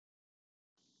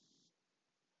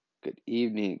good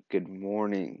evening, good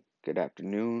morning, good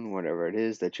afternoon, whatever it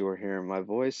is that you are hearing my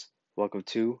voice. Welcome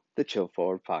to the Chill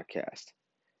Forward Podcast,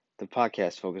 the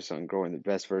podcast focused on growing the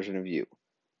best version of you.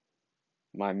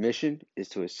 My mission is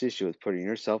to assist you with putting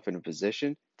yourself in a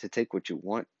position to take what you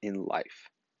want in life.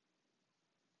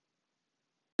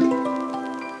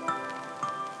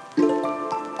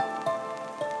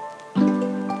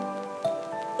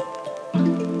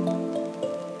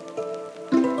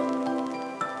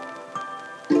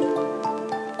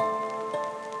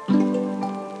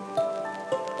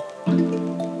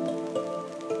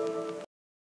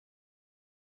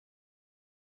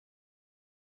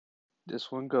 This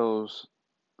one goes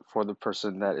for the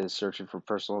person that is searching for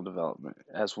personal development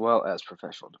as well as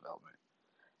professional development.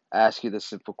 Ask you the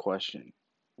simple question: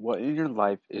 what in your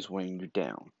life is weighing you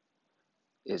down?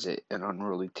 Is it an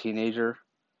unruly teenager?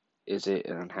 Is it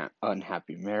an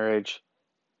unhappy marriage?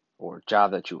 Or a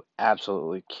job that you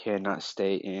absolutely cannot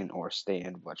stay in or stay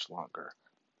in much longer?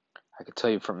 I can tell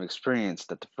you from experience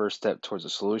that the first step towards a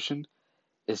solution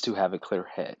is to have a clear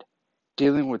head.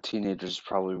 Dealing with teenagers is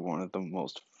probably one of the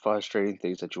most frustrating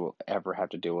things that you will ever have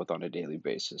to deal with on a daily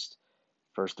basis.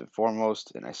 First and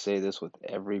foremost, and I say this with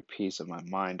every piece of my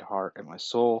mind, heart, and my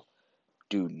soul,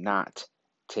 do not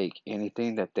take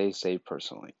anything that they say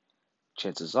personally.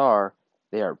 Chances are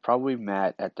they are probably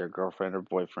mad at their girlfriend or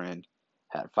boyfriend,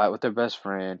 had a fight with their best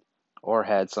friend, or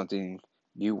had something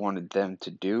you wanted them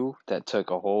to do that took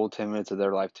a whole 10 minutes of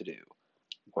their life to do.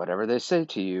 Whatever they say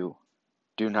to you,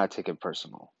 do not take it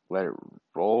personal. Let it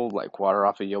roll like water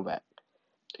off of your back.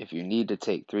 If you need to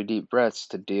take 3 deep breaths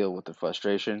to deal with the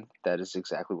frustration, that is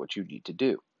exactly what you need to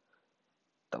do.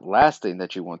 The last thing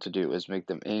that you want to do is make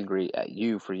them angry at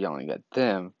you for yelling at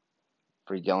them,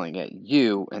 for yelling at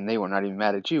you, and they were not even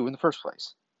mad at you in the first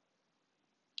place.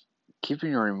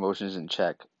 Keeping your emotions in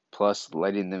check, plus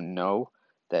letting them know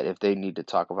that if they need to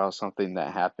talk about something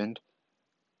that happened,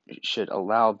 it should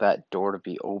allow that door to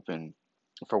be open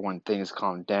for when things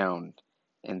calm down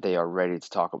and they are ready to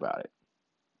talk about it.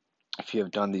 If you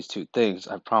have done these two things,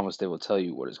 I promise they will tell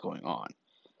you what is going on.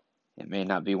 It may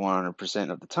not be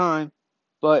 100% of the time,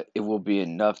 but it will be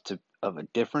enough of a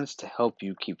difference to help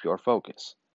you keep your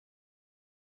focus.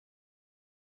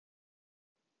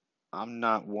 I'm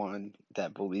not one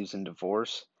that believes in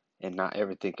divorce, and not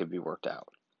everything can be worked out.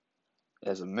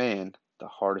 As a man, the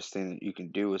hardest thing that you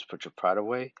can do is put your pride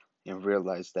away and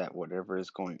realize that whatever is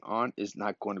going on is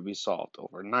not going to be solved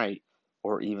overnight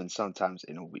or even sometimes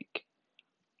in a week.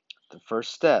 The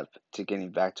first step to getting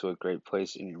back to a great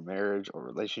place in your marriage or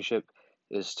relationship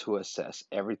is to assess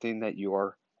everything that you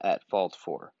are at fault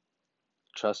for.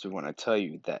 Trust me when I tell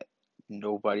you that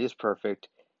nobody is perfect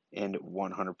and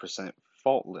 100%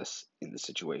 faultless in the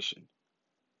situation.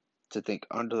 To think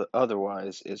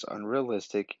otherwise is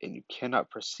unrealistic, and you cannot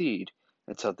proceed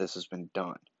until this has been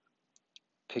done.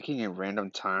 Picking a random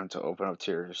time to open up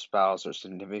to your spouse or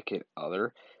significant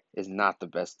other is not the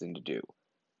best thing to do.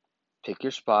 Pick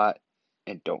your spot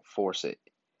and don't force it.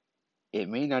 It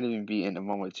may not even be in the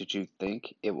moment that you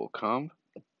think it will come.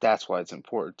 That's why it's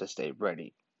important to stay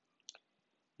ready.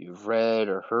 You've read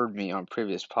or heard me on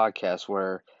previous podcasts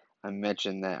where I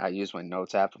mentioned that I use my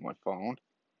notes app on my phone.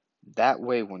 That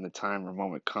way, when the time or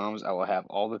moment comes, I will have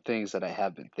all the things that I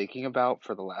have been thinking about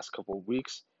for the last couple of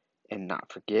weeks and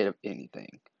not forget of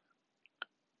anything.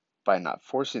 By not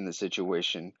forcing the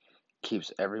situation,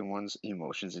 keeps everyone's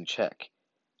emotions in check.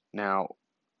 Now,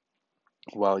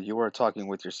 while you are talking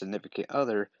with your significant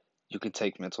other, you can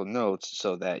take mental notes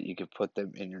so that you can put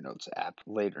them in your notes app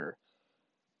later.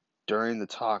 During the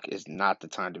talk is not the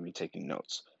time to be taking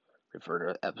notes.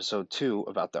 Refer to episode 2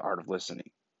 about the art of listening.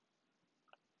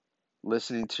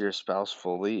 Listening to your spouse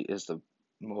fully is the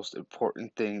most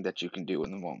important thing that you can do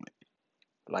in the moment.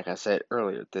 Like I said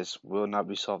earlier, this will not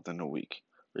be solved in a week.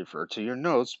 Refer to your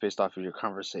notes based off of your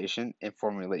conversation and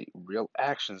formulate real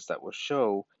actions that will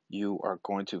show you are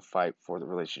going to fight for the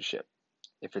relationship.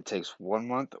 If it takes 1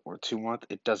 month or 2 months,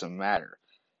 it doesn't matter.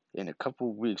 In a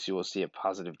couple of weeks, you will see a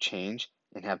positive change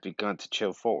and have begun to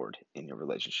chill forward in your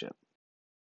relationship.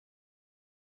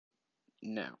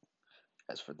 Now,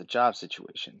 as for the job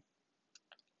situation,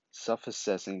 self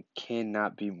assessing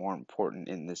cannot be more important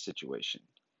in this situation.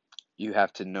 You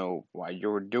have to know why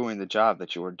you're doing the job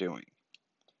that you are doing.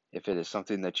 If it is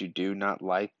something that you do not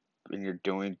like and you're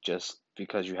doing just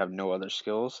because you have no other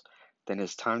skills, then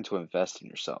it's time to invest in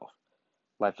yourself.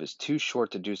 Life is too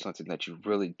short to do something that you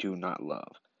really do not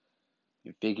love.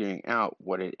 And figuring out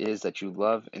what it is that you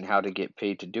love and how to get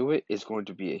paid to do it is going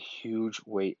to be a huge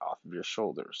weight off of your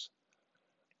shoulders.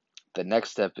 The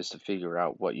next step is to figure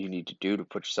out what you need to do to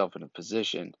put yourself in a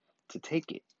position to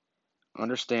take it.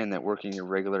 Understand that working your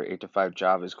regular 8 to 5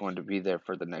 job is going to be there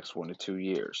for the next 1 to 2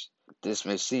 years. This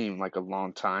may seem like a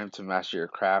long time to master your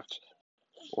craft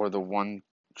or the one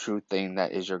true thing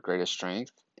that is your greatest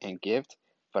strength and gift,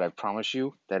 but I promise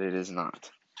you that it is not.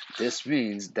 This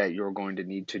means that you're going to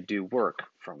need to do work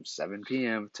from 7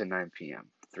 p.m. to 9 p.m.,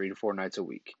 3 to 4 nights a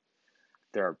week.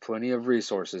 There are plenty of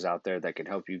resources out there that can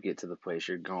help you get to the place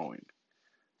you're going.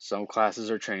 Some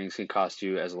classes or trainings can cost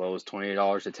you as low as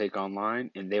 $28 to take online,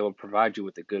 and they will provide you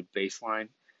with a good baseline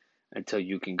until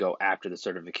you can go after the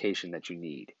certification that you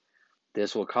need.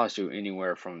 This will cost you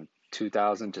anywhere from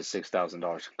 $2,000 to $6,000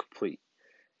 to complete.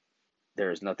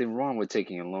 There is nothing wrong with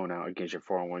taking a loan out against your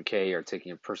 401k or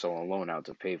taking a personal loan out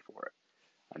to pay for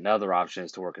it. Another option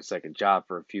is to work a second job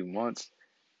for a few months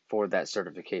for that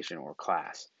certification or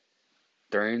class.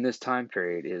 During this time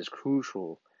period, it is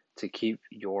crucial to keep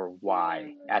your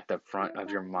why at the front of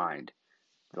your mind.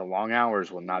 The long hours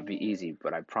will not be easy,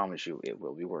 but I promise you it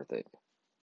will be worth it.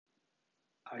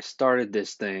 I started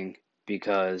this thing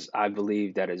because I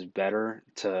believe that it's better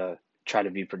to try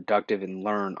to be productive and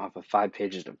learn off of 5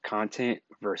 pages of content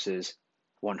versus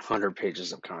 100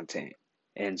 pages of content.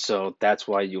 And so that's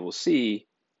why you will see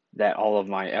that all of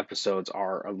my episodes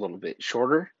are a little bit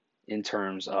shorter in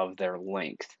terms of their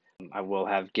length. I will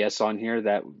have guests on here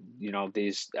that,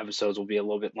 these episodes will be a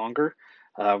little bit longer.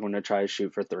 I'm going to try to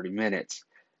shoot for 30 minutes.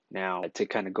 Now, to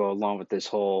kind of go along with this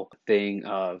whole thing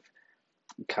of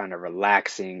kind of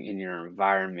relaxing in your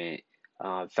environment,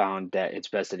 found that it's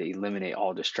best to eliminate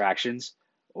all distractions,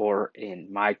 or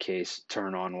in my case,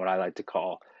 turn on what I like to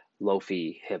call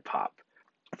lofi hip hop.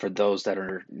 For those that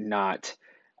are not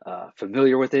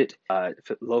familiar with it,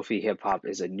 lofi hip hop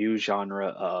is a new genre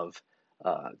of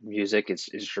music. It's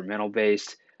instrumental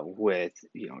based with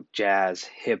jazz,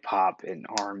 hip hop, and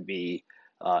R&B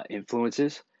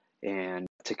influences. And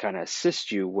to kind of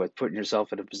assist you with putting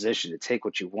yourself in a position to take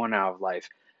what you want out of life,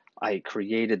 I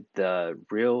created the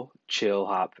Real Chill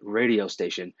Hop radio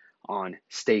station on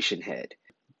Station Head.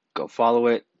 Go follow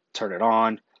it, turn it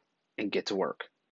on, and get to work.